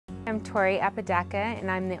I'm Tori Apodaca, and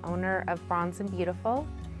I'm the owner of Bronze and Beautiful,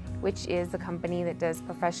 which is a company that does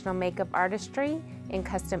professional makeup artistry and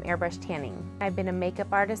custom airbrush tanning. I've been a makeup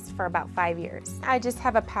artist for about 5 years. I just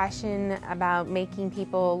have a passion about making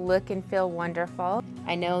people look and feel wonderful.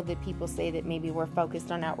 I know that people say that maybe we're focused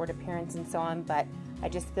on outward appearance and so on, but I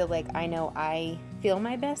just feel like I know I feel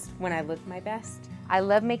my best when I look my best. I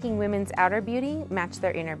love making women's outer beauty match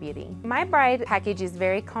their inner beauty. My bride package is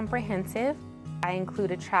very comprehensive. I include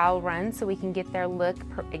a trial run so we can get their look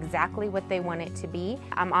exactly what they want it to be.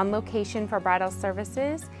 I'm on location for bridal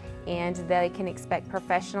services, and they can expect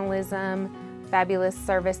professionalism, fabulous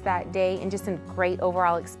service that day, and just a great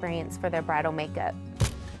overall experience for their bridal makeup.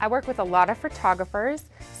 I work with a lot of photographers,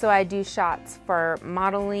 so I do shots for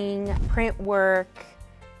modeling, print work,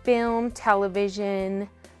 film, television,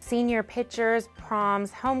 senior pictures,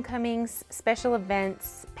 proms, homecomings, special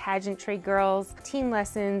events, pageantry girls, teen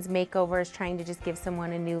lessons, makeovers, trying to just give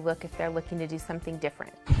someone a new look if they're looking to do something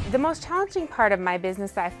different. The most challenging part of my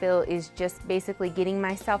business, I feel, is just basically getting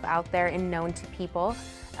myself out there and known to people.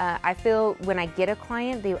 I feel when I get a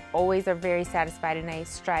client, they always are very satisfied, and I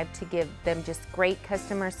strive to give them just great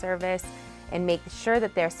customer service and make sure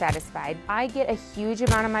that they're satisfied. I get a huge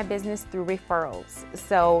amount of my business through referrals.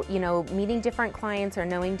 So, meeting different clients or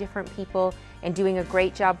knowing different people and doing a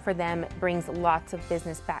great job for them brings lots of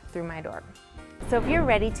business back through my door. So if you're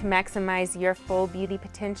ready to maximize your full beauty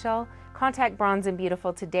potential, contact Bronze and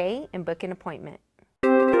Beautiful today and book an appointment.